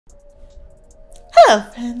Hello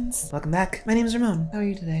friends, welcome back. My name is Ramon. How are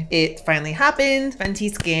you today? It finally happened. Fenty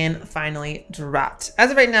Skin finally dropped. As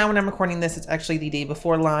of right now, when I'm recording this, it's actually the day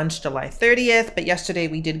before launch, July 30th. But yesterday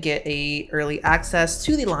we did get a early access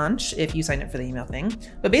to the launch if you sign up for the email thing.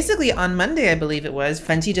 But basically on Monday, I believe it was,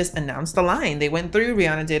 Fenty just announced the line. They went through,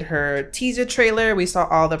 Rihanna did her teaser trailer. We saw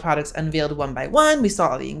all the products unveiled one by one. We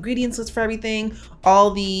saw all the ingredients list for everything.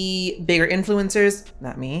 All the bigger influencers,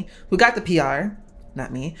 not me, who got the PR,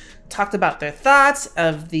 not me, talked about their thoughts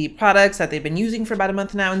of the products that they've been using for about a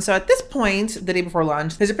month now. And so at this point, the day before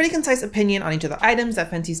launch, there's a pretty concise opinion on each of the items that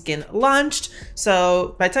Fenty Skin launched.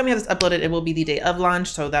 So by the time we have this uploaded, it will be the day of launch.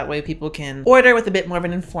 So that way people can order with a bit more of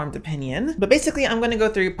an informed opinion. But basically I'm going to go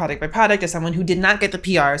through product by product as someone who did not get the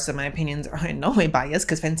PR. So my opinions are in no way biased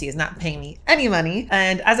because Fenty is not paying me any money.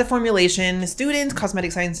 And as a formulation student,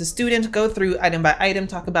 cosmetic sciences student, go through item by item,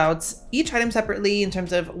 talk about each item separately in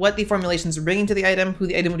terms of what the formulations are bringing to the item, who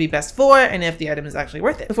the item would be best for, and if the item is actually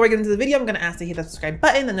worth it. Before we get into the video, I'm going to ask to hit that subscribe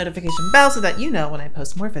button, the notification bell, so that you know when I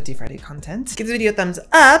post more Fenty Friday content. Give the video a thumbs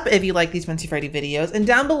up if you like these Fenty Friday videos. And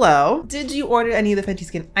down below, did you order any of the Fenty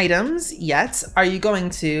Skin items yet? Are you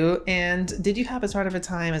going to? And did you have as hard of a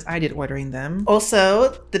time as I did ordering them?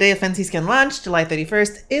 Also, the day of Fenty Skin launch, July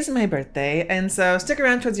 31st, is my birthday. And so stick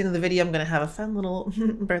around towards the end of the video. I'm going to have a fun little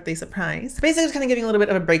birthday surprise. Basically, just kind of giving a little bit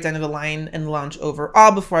of a breakdown of the line and launch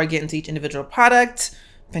overall before I get into each individual product.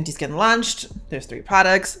 Fenty Skin launched. There's 3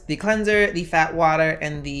 products: the cleanser, the fat water,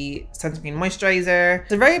 and the sunscreen moisturizer.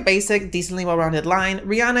 It's a very basic, decently well-rounded line.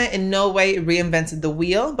 Rihanna in no way reinvented the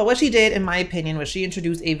wheel, but what she did, in my opinion, was she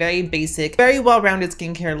introduced a very basic, very well-rounded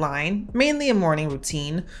skincare line, mainly a morning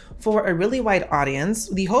routine for a really wide audience.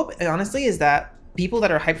 The hope, honestly, is that people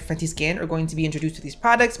that are hyped for Fenty Skin are going to be introduced to these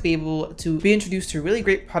products, be able to be introduced to really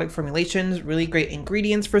great product formulations, really great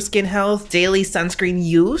ingredients for skin health, daily sunscreen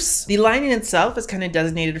use. The line in itself is kind of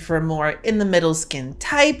designated for a more in the middle skin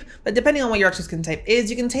type, but depending on what your actual skin type is,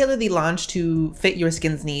 you can tailor the launch to fit your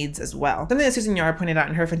skin's needs as well. Something that Susan Yara pointed out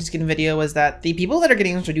in her Fenty Skin video was that the people that are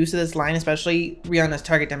getting introduced to this line, especially Rihanna's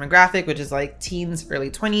target demographic, which is like teens,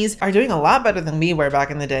 early 20s, are doing a lot better than we were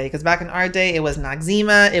back in the day. Because back in our day, it was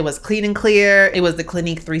Noxzema, it was Clean and Clear, it was the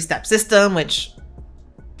Clinique 3-step system,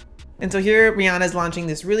 and so here Rihanna is launching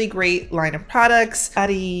this really great line of products at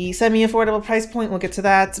a semi-affordable price point. We'll get to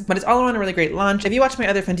that, but it's all around a really great launch. If you watch my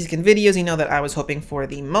other Fenty Skin videos, you know that I was hoping for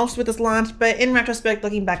the most with this launch, but in retrospect,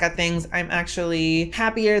 looking back at things, I'm actually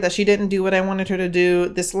happier that she didn't do what I wanted her to do.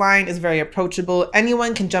 This line is very approachable.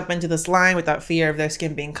 Anyone can jump into this line without fear of their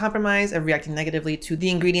skin being compromised or reacting negatively to the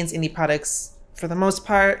ingredients in the products for the most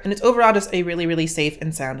part. And it's overall just a really, really safe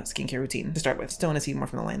and sound skincare routine to start with. Still want to see more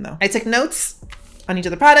from the line though. I took notes on each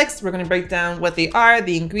of the products. We're going to break down what they are,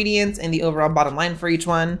 the ingredients, and the overall bottom line for each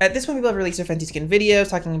one. At this point, people have released their Fenty Skin videos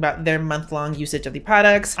talking about their month-long usage of the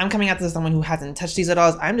products. I'm coming at this as someone who hasn't touched these at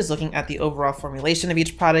all. I'm just looking at the overall formulation of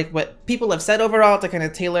each product, what people have said overall to kind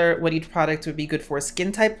of tailor what each product would be good for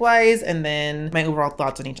skin type wise, and then my overall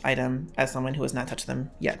thoughts on each item as someone who has not touched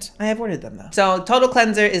them yet. I have ordered them though. So Total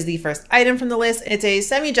Cleanser is the first item from the list. It's a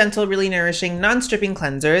semi-gentle, really nourishing, non-stripping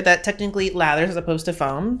cleanser that technically lathers as opposed to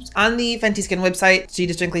foams. On the Fenty Skin website, she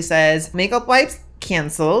distinctly says makeup wipes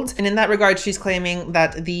canceled. And in that regard, she's claiming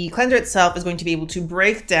that the cleanser itself is going to be able to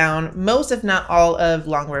break down most, if not all, of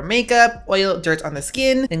long-wear makeup, oil, dirt on the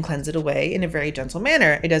skin, and cleanse it away in a very gentle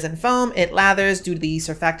manner. It doesn't foam, it lathers due to the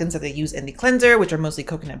surfactants that they use in the cleanser, which are mostly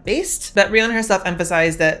coconut-based. But Rihanna herself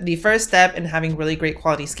emphasized that the first step in having really great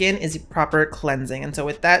quality skin is proper cleansing. And so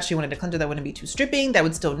with that, she wanted a cleanser that wouldn't be too stripping, that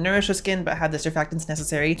would still nourish her skin, but have the surfactants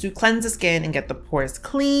necessary to cleanse the skin and get the pores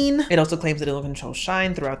clean. It also claims that it'll control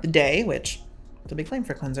shine throughout the day, which it's a big claim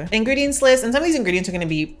for a cleanser. Ingredients list, and some of these ingredients are going to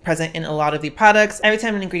be present in a lot of the products. Every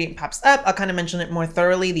time an ingredient pops up, I'll kind of mention it more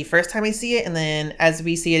thoroughly the first time I see it, and then as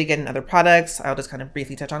we see it again in other products, I'll just kind of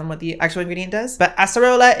briefly touch on what the actual ingredient does. But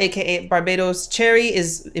acerola, aka Barbados cherry,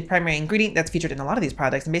 is a primary ingredient that's featured in a lot of these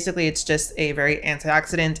products, and basically it's just a very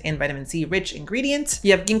antioxidant and vitamin C rich ingredient. You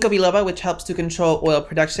have ginkgo biloba, which helps to control oil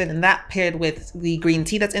production, and that paired with the green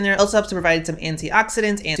tea that's in there also helps to provide some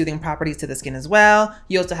antioxidants and soothing properties to the skin as well.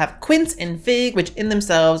 You also have quince and fig, which in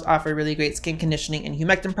themselves offer really great skin conditioning and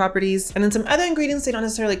humectant properties. And then some other ingredients they don't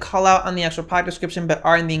necessarily call out on the actual product description, but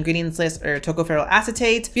are in the ingredients list are tocopherol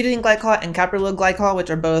acetate, butadiene glycol, and caprylyl glycol, which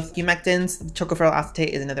are both humectants. Tocopherol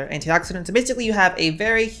acetate is another antioxidant. So basically you have a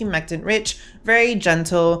very humectant rich, very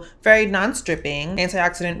gentle, very non-stripping,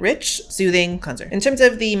 antioxidant rich, soothing cleanser. In terms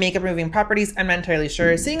of the makeup removing properties, I'm not entirely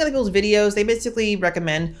sure. Seeing other people's videos, they basically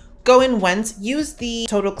recommend Go in once, use the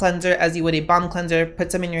Total Cleanser as you would a balm cleanser,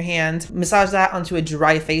 put some in your hand, massage that onto a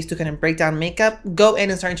dry face to kind of break down makeup. Go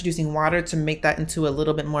in and start introducing water to make that into a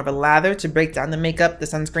little bit more of a lather to break down the makeup, the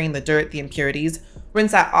sunscreen, the dirt, the impurities.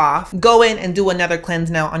 rinse that off, go in and do another cleanse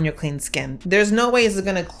now on your clean skin. There's no way this is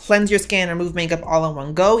gonna cleanse your skin, remove makeup all in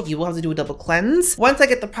one go. You will have to do a double cleanse. Once I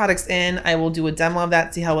get the products in, I will do a demo of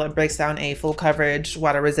that, see how it breaks down a full coverage,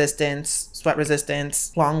 water resistance, sweat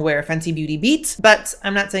resistance, long wear Fenty Beauty Beat, but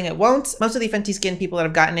I'm not saying it won't. Most of the Fenty Skin people that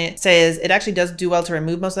have gotten it says it actually does do well to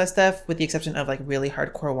remove most of that stuff, with the exception of like really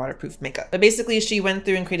hardcore waterproof makeup. But basically she went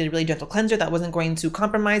through and created a really gentle cleanser that wasn't going to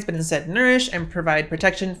compromise, but instead nourish and provide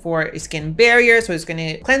protection for a skin barrier. So it's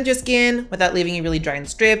gonna cleanse your skin without leaving you really dry and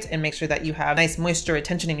stripped, and make sure that you have nice moisture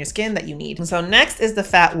retention in your skin that you need. And so next is the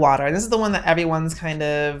fat water. And this is the one that everyone's kind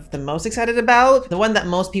of the most excited about. The one that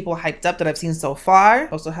most people hyped up that I've seen so far.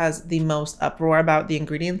 Also has the most uproar about the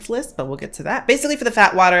ingredients list, but we'll get to that. Basically for the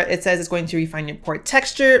fat water, it says it's going to refine your pore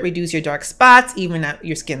texture, reduce your dark spots, even out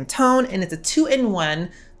your skin tone, and it's a 2-in-1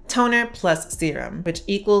 toner plus serum, which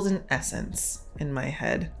equals in essence in my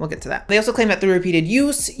head. We'll get to that. They also claim that through repeated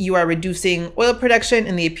use, you are reducing oil production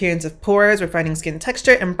and the appearance of pores, refining skin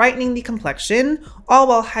texture, and brightening the complexion, all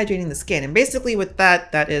while hydrating the skin. And basically with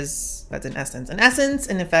that, that's in essence. In essence,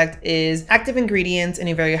 in effect, is active ingredients in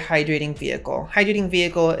a very hydrating vehicle. Hydrating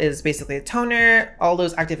vehicle is basically a toner. All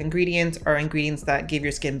those active ingredients are ingredients that give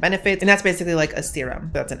your skin benefits, and that's basically like a serum.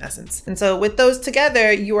 That's in essence. And so with those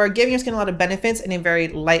together, you are giving your skin a lot of benefits in a very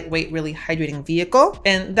lightweight, really hydrating vehicle.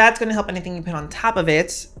 And that's going to help anything you put on top of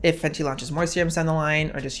it, if Fenty launches more serums down the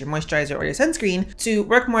line, or just your moisturizer or your sunscreen, to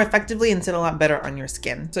work more effectively and sit a lot better on your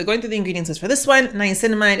skin. So going through the ingredients list for this one,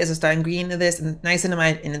 niacinamide is a star ingredient of this, and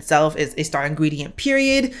niacinamide in itself is a star ingredient,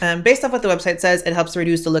 period. Based off what the website says, it helps to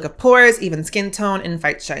reduce the look of pores, even skin tone, and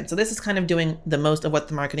fight shine. So this is kind of doing the most of what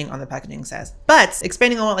the marketing on the packaging says. But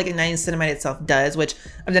expanding on what like niacinamide itself does, which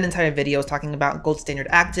I've done entire videos talking about gold standard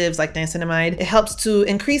actives like niacinamide, it helps to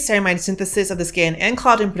increase ceramide synthesis of the skin and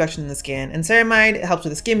collagen production in the skin. And ceramide helps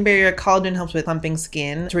with the skin barrier, collagen helps with plumping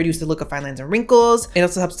skin to reduce the look of fine lines and wrinkles. It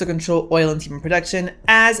also helps to control oil and sebum production,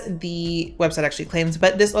 as the website actually claims,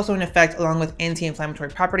 but this also in effect, along with anti-inflammatory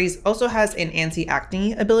properties, also has an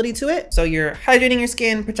anti-acne ability to it. So you're hydrating your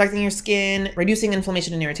skin, protecting your skin, reducing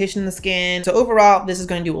inflammation and irritation in the skin. So overall, this is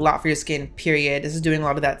going to do a lot for your skin, period. This is doing a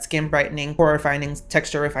lot of that skin brightening, pore refining,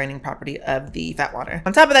 texture refining property of the fat water.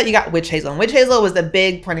 On top of that, you got witch hazel. And witch hazel was the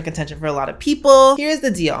big point of contention for a lot of people. Here's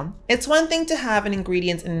the deal. It's one thing to have an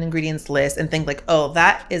ingredient in an ingredients list and think like, oh,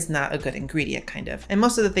 that is not a good ingredient, kind of. And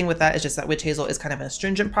most of the thing with that is just that witch hazel is kind of an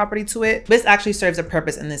astringent property to it. This actually serves a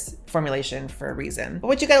purpose in this formulation for a reason. But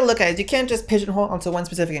what you gotta look at is you can't just pigeonhole onto one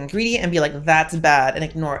specific ingredient and be like, that's bad, and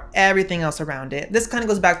ignore everything else around it. This kind of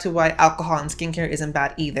goes back to why alcohol in skincare isn't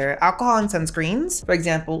bad either. Alcohol in sunscreens, for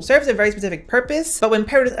example, serves a very specific purpose, but when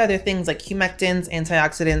paired with other things like humectants,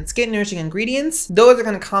 antioxidants, skin nourishing ingredients, those are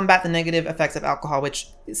gonna combat the negative effects of alcohol, which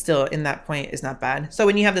still in that point is not bad. So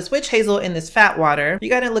when you have this witch hazel in this fat water, you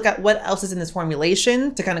gotta look at what else is in this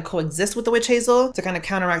formulation to kind of coexist with the witch hazel to kind of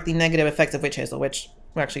counteract the negative effects of witch hazel, which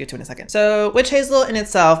we'll actually get to in a second. So witch hazel in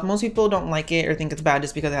itself, most people don't like it or think it's bad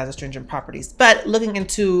just because it has astringent properties. But looking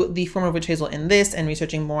into the form of witch hazel in this and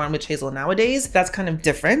researching more on witch hazel nowadays, that's kind of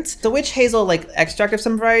different. So witch hazel, like extract of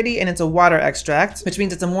some variety, and it's a water extract, which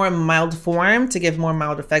means it's a more mild form to give more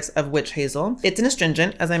mild effects of witch hazel. It's an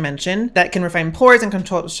astringent, as I mentioned, that can refine pores and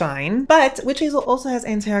control shine. But witch hazel also has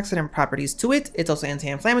antioxidant properties to it. It's also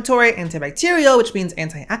anti-inflammatory, antibacterial, which means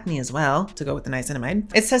anti-acne as well, to go with the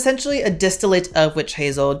niacinamide. It's essentially a distillate of witch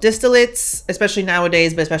hazel. Distillates, especially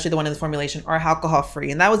nowadays, but especially the one in the formulation, are alcohol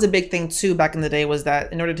free. And that was a big thing too back in the day, was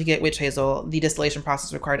that in order to get witch hazel, the distillation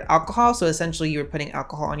process required alcohol. So essentially you were putting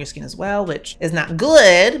alcohol on your skin as well, which is not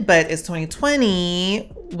good, but it's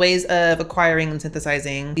 2020. Ways of acquiring and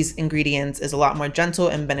synthesizing these ingredients is a lot more gentle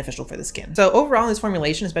and beneficial for the skin. So overall, this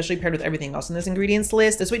formulation, especially paired with everything else in this ingredients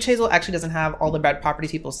list, this witch hazel actually doesn't have all the bad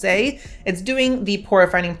properties people say. It's doing the pore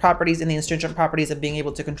refining properties and the astringent properties of being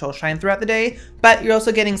able to control shine throughout the day, but you're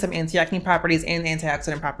also getting some anti-acne properties and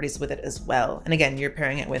antioxidant properties with it as well. And again, you're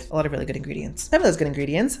pairing it with a lot of really good ingredients. Some of those good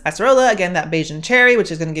ingredients: acerola, again, that Bayesian cherry,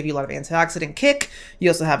 which is going to give you a lot of antioxidant kick. You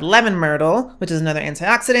also have lemon myrtle, which is another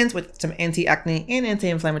antioxidant with some anti-acne and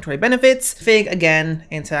anti-inflammatory benefits. Fig, again,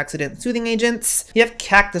 antioxidant soothing agents. You have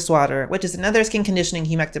cactus water, which is another skin conditioning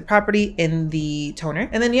humectant property in the toner.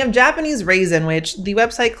 And then you have Japanese raisin, which the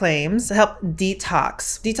website claims to help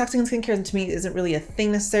detox. Detoxing in skincare to me isn't really a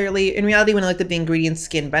thing necessarily. In reality, when I looked at the ingredients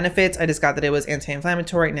skin benefits, I just got that it was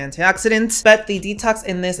anti-inflammatory and antioxidant. But the detox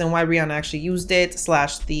in this and why Rihanna actually used it,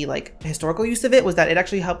 slash the like historical use of it, was that it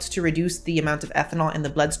actually helps to reduce the amount of ethanol in the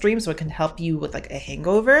bloodstream, so it can help you with like a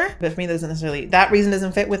hangover. But for me, that doesn't necessarily, that reason doesn't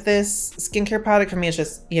benefit with this skincare product for me is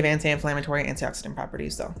just you have anti-inflammatory, antioxidant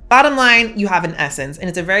properties. So bottom line, you have an essence, and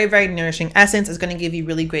it's a very, very nourishing essence. It's going to give you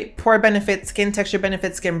really great pore benefits, skin texture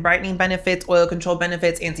benefits, skin brightening benefits, oil control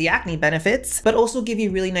benefits, anti-acne benefits, but also give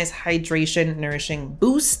you really nice hydration, nourishing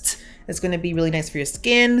boost. It's going to be really nice for your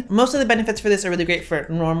skin. Most of the benefits for this are really great for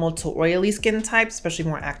normal to oily skin types, especially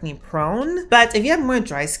more acne prone. But if you have more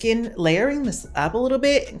dry skin, layering this up a little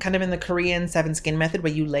bit, kind of in the Korean 7 skin method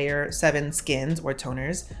where you layer 7 skins or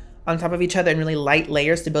toners on top of each other in really light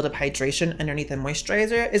layers to build up hydration underneath the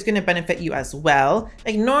moisturizer is going to benefit you as well.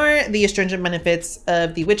 Ignore the astringent benefits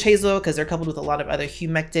of the witch hazel because they're coupled with a lot of other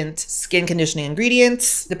humectant skin conditioning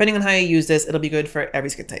ingredients. Depending on how you use this, it'll be good for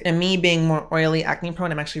every skin type. And me being more oily, acne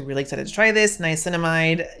prone, I'm actually really excited to try this.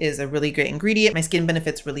 Niacinamide is a really great ingredient. My skin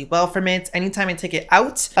benefits really well from it. Anytime I take it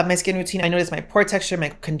out of my skin routine, I notice my pore texture, my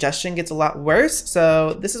congestion gets a lot worse.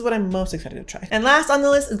 So this is what I'm most excited to try. And last on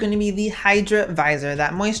the list is going to be the Hydra Vizor,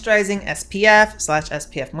 that moisturizing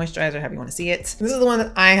SPF/SPF moisturizer, however you want to see it. This is the one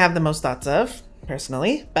that I have the most thoughts of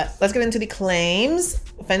personally, but let's get into the claims.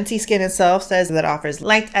 Fenty Skin itself says that it offers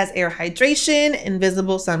light as air hydration,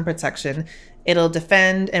 invisible sun protection. It'll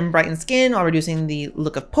defend and brighten skin while reducing the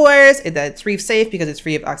look of pores. It's reef safe because it's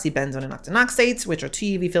free of oxybenzone and octinoxates, which are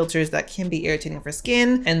 2 UV filters that can be irritating for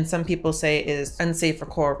skin. And some people say it is unsafe for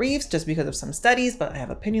coral reefs just because of some studies, but I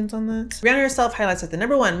have opinions on that. Rihanna herself highlights that the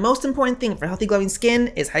 #1 most important thing for healthy glowing skin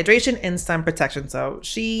is hydration and sun protection. So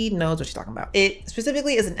she knows what she's talking about. It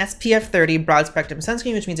specifically is an SPF 30 broad spectrum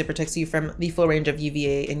sunscreen, which means it protects you from the full range of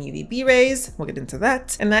UVA and UVB rays. We'll get into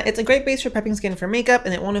that. And that it's a great base for prepping skin for makeup,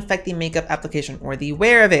 and it won't affect the makeup application or the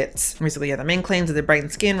wear of it. Recently, yeah, the main claims that it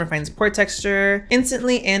brightens skin, refines pore texture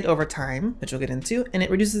instantly and over time, which we'll get into, and it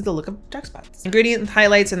reduces the look of dark spots. Ingredient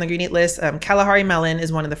highlights in the ingredient list, Kalahari melon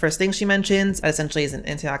is one of the first things she mentions. It essentially is an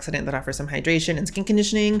antioxidant that offers some hydration and skin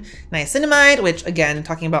conditioning. Niacinamide, which again,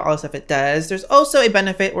 talking about all the stuff it does. There's also a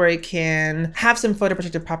benefit where it can have some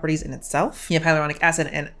photoprotective properties in itself. You have hyaluronic acid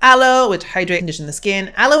and aloe, which hydrate and condition the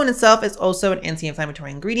skin. Aloe in itself is also an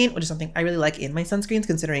anti-inflammatory ingredient, which is something I really like in my sunscreens,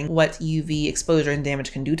 considering what UV exposure and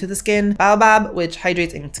damage can do to the skin. Baobab, which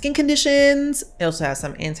hydrates and skin conditions. It also has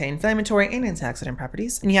some anti-inflammatory and antioxidant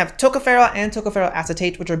properties. And you have tocopherol and tocopherol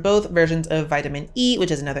acetate, which are both versions of vitamin E, which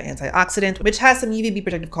is another antioxidant, which has some UVB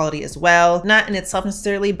protective quality as well. Not in itself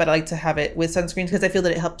necessarily, but I like to have it with sunscreens because I feel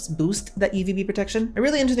that it helps boost that UVB protection. A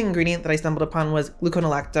really interesting ingredient that I stumbled upon was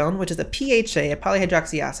gluconolactone, which is a PHA, a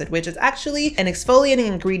polyhydroxy acid, which is actually an exfoliating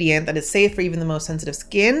ingredient that is safe for even the most sensitive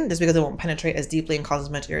skin, just because it won't penetrate as deeply and cause as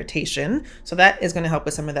much irritation. So that is going to help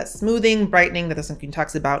with some of that smoothing, brightening that the sunscreen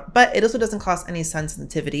talks about, but it also doesn't cause any sun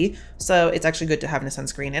sensitivity. So it's actually good to have in a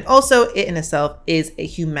sunscreen. And also it in itself is a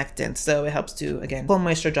humectant. So it helps to, again, pull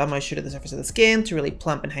moisture, draw moisture to the surface of the skin to really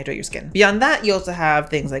plump and hydrate your skin. Beyond that, you also have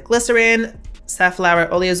things like glycerin, safflower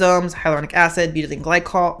oleosomes, hyaluronic acid, butylene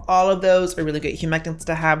glycol. All of those are really great humectants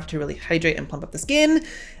to have to really hydrate and plump up the skin.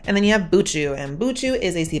 And then you have buchu, and buchu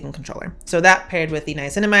is a sebum controller. So that paired with the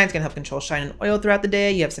niacinamide is going to help control shine and oil throughout the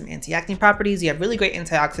day. You have some anti-acne properties. You have really great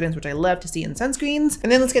antioxidants, which I love to see in sunscreens.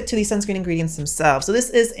 And then let's get to the sunscreen ingredients themselves. So this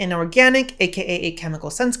is an organic, aka a chemical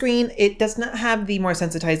sunscreen. It does not have the more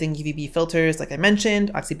sensitizing UVB filters, like I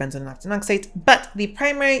mentioned, oxybenzone and octinoxates, but the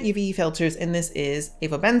primary UV filters in this is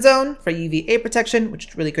avobenzone for UVA protection, which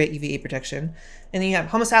is really great UVA protection. And then you have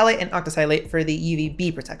homosalate and octosalate for the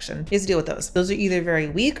UVB protection. Here's the deal with those. Those are either very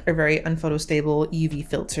weak or very unphotostable UV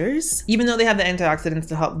filters. Even though they have the antioxidants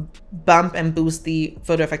to help bump and boost the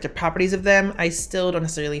photoeffective properties of them, I still don't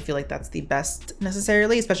necessarily feel like that's the best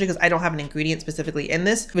necessarily, especially because I don't have an ingredient specifically in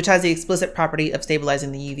this, which has the explicit property of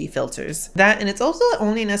stabilizing the UV filters. That, and it's also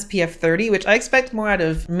only an SPF 30, which I expect more out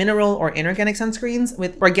of mineral or inorganic sunscreens.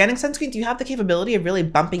 With organic sunscreens, you have the capability of really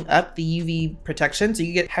bumping up the UV protection, so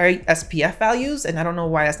you get higher SPF values. And I don't know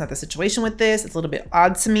why that's not the situation with this. It's a little bit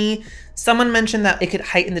odd to me. Someone mentioned that it could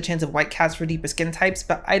heighten the chance of white cast for deeper skin types,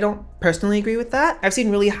 but I don't personally agree with that. I've seen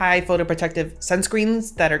really high photoprotective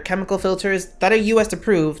sunscreens that are chemical filters that are US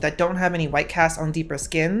approved that don't have any white cast on deeper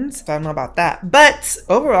skins. So I don't know about that. But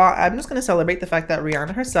overall, I'm just gonna celebrate the fact that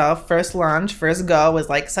Rihanna herself, first launch, first go, was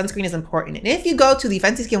like, sunscreen is important. And if you go to the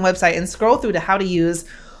Fenty Skin website and scroll through to how to use,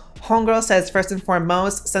 homegirl says, first and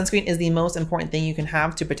foremost, sunscreen is the most important thing you can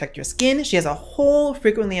have to protect your skin. She has a whole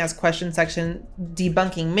frequently asked questions section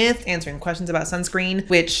debunking myths, answering questions about sunscreen,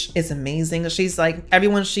 which is amazing. She's like,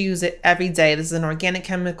 everyone should use it every day. This is an organic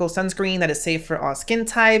chemical sunscreen that is safe for all skin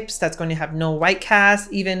types, that's going to have no white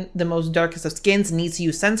cast. Even the most darkest of skins needs to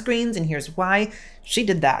use sunscreens, and here's why. She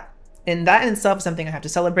did that. And that in itself is something I have to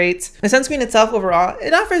celebrate. The sunscreen itself overall,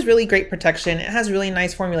 it offers really great protection. It has really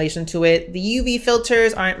nice formulation to it. The UV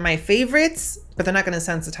filters aren't my favorites. but they're not going to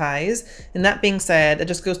sensitize. And that being said, it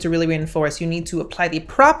just goes to really reinforce you need to apply the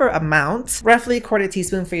proper amount, roughly a quarter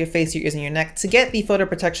teaspoon for your face, your ears, and your neck to get the photo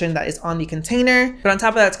protection that is on the container. But on top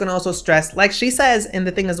of that, it's going to also stress, like she says in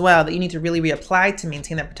the thing as well, that you need to really reapply to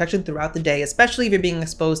maintain that protection throughout the day, especially if you're being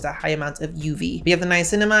exposed to high amounts of UV. We have the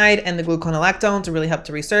niacinamide and the gluconolactone to really help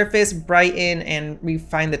to resurface, brighten, and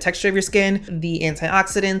refine the texture of your skin, the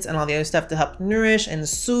antioxidants and all the other stuff to help nourish and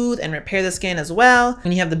soothe and repair the skin as well.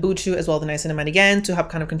 And you have the buchu as well, the niacinamide again, to help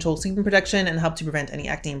kind of control sebum production and help to prevent any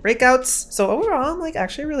acne and breakouts. So overall, I'm like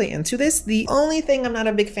actually really into this. The only thing I'm not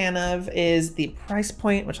a big fan of is the price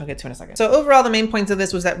point, which I'll get to in a second. So overall, the main points of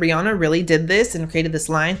this was that Rihanna really did this and created this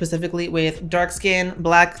line specifically with dark skin,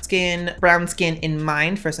 black skin, brown skin in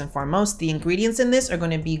mind. First and foremost, the ingredients in this are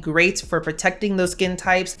going to be great for protecting those skin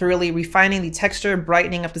types, for really refining the texture,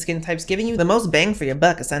 brightening up the skin types, giving you the most bang for your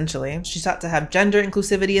buck, essentially. She sought to have gender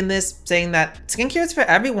inclusivity in this, saying that skincare is for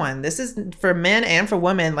everyone. This is for men and for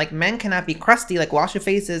women. Like, men cannot be crusty, like wash your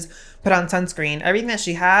faces, put on sunscreen. Everything that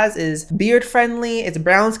she has is beard friendly, it's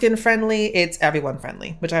brown skin friendly, it's everyone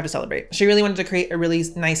friendly, which I have to celebrate. She really wanted to create a really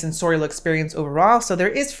nice sensorial experience overall. So there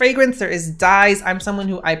is fragrance, there is dyes. I'm someone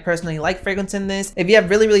who I personally like fragrance in this. If you have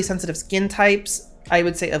really, really sensitive skin types, I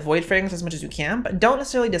would say avoid fragrance as much as you can, but don't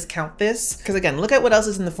necessarily discount this. Because again, look at what else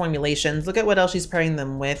is in the formulations. Look at what else she's pairing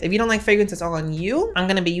them with. If you don't like fragrance, it's all on you. I'm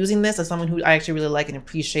gonna be using this as someone who I actually really like and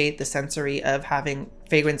appreciate the sensory of having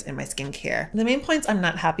fragrance in my skincare. The main points I'm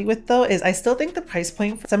not happy with though is I still think the price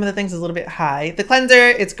point for some of the things is a little bit high. The cleanser,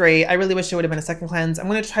 it's great. I really wish it would have been a second cleanse. I'm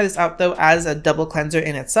gonna try this out though as a double cleanser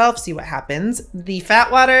in itself, see what happens. The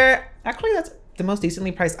fat water, actually that's the most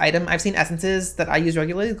decently priced item. I've seen essences that I use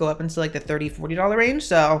regularly go up into like the $30, $40 range.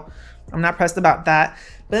 So I'm not pressed about that.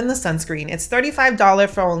 But then the sunscreen, it's $35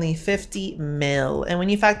 for only 50 ml. And when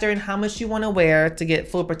you factor in how much you want to wear to get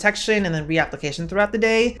full protection and then reapplication throughout the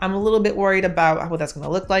day, I'm a little bit worried about what that's going to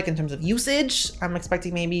look like in terms of usage. I'm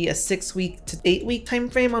expecting maybe a 6-week to 8-week time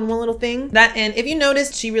frame on one little thing. That, and if you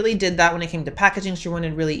noticed, she really did that when it came to packaging. She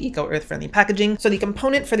wanted really eco-earth friendly packaging. So the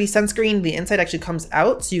component for the sunscreen, the inside actually comes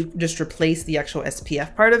out. So you just replace the actual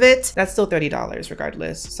SPF part of it. That's still $30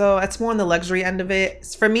 regardless. So that's more on the luxury end of it.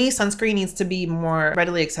 For me, sunscreen needs to be more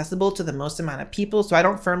readily accessible to the most amount of people. So I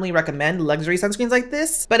don't firmly recommend luxury sunscreens like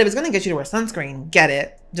this, but if it's going to get you to wear sunscreen, get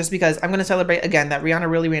it. Just because I'm going to celebrate again that Rihanna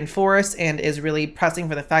really reinforced and is really pressing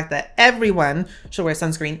for the fact that everyone should wear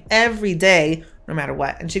sunscreen every day, no matter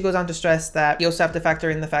what. And she goes on to stress that you also have to factor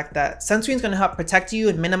in the fact that sunscreen is going to help protect you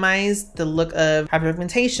and minimize the look of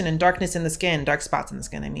hyperpigmentation and darkness in the skin, dark spots in the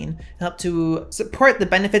skin, I mean, help to support the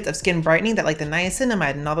benefits of skin brightening that like the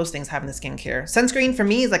niacinamide and all those things have in the skincare. Sunscreen for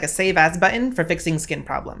me is like a save as button for fixing skin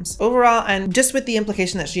problems. Overall, and just with the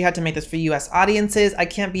implication that she had to make this for US audiences, I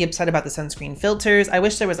can't be upset about the sunscreen filters. I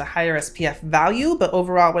wish there was a higher SPF value, but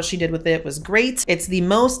overall what she did with it was great. It's the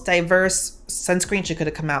most diverse sunscreen she could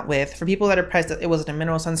have come out with. For people that are pressed that it wasn't a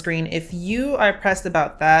mineral sunscreen, if you are pressed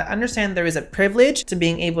about that, understand there is a privilege to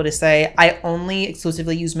being able to say, I only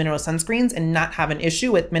exclusively use mineral sunscreens and not have an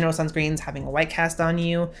issue with mineral sunscreens having a white cast on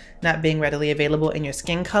you, not being readily available in your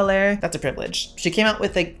skin color. That's a privilege. She came out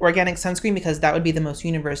with like organic sunscreen because that would be the most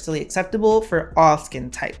universally acceptable for all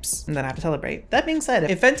skin types. And then I have to celebrate. That being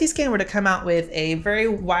said, if Fenty Skin were to come out with a very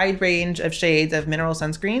wide range of shades of mineral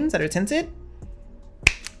sunscreens that are tinted,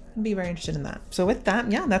 I'd be very interested in that. So with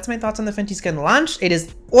that, yeah, that's my thoughts on the Fenty Skin launch. It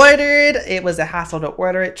is ordered. It was a hassle to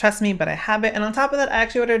order it, trust me, but I have it. And on top of that, I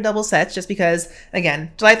actually ordered double sets just because,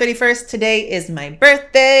 again, July 31st, today is my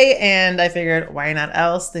birthday, and I figured why not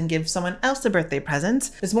else than give someone else a birthday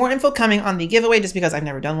present. There's more info coming on the giveaway just because I've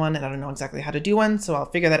never done one and I don't know exactly how to do one, so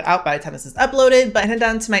I'll figure that out by the time this is uploaded. But head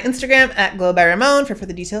down to my Instagram at @GlowByRamon for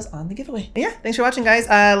further details on the giveaway. But yeah, thanks for watching, guys.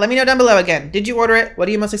 Let me know down below again. Did you order it? What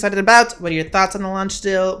are you most excited about? What are your thoughts on the launch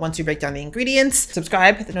still? Once you break down the ingredients,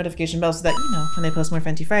 subscribe, hit the notification bell so that you know when I post more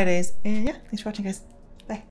Fenty Fridays. And yeah, thanks for watching, guys.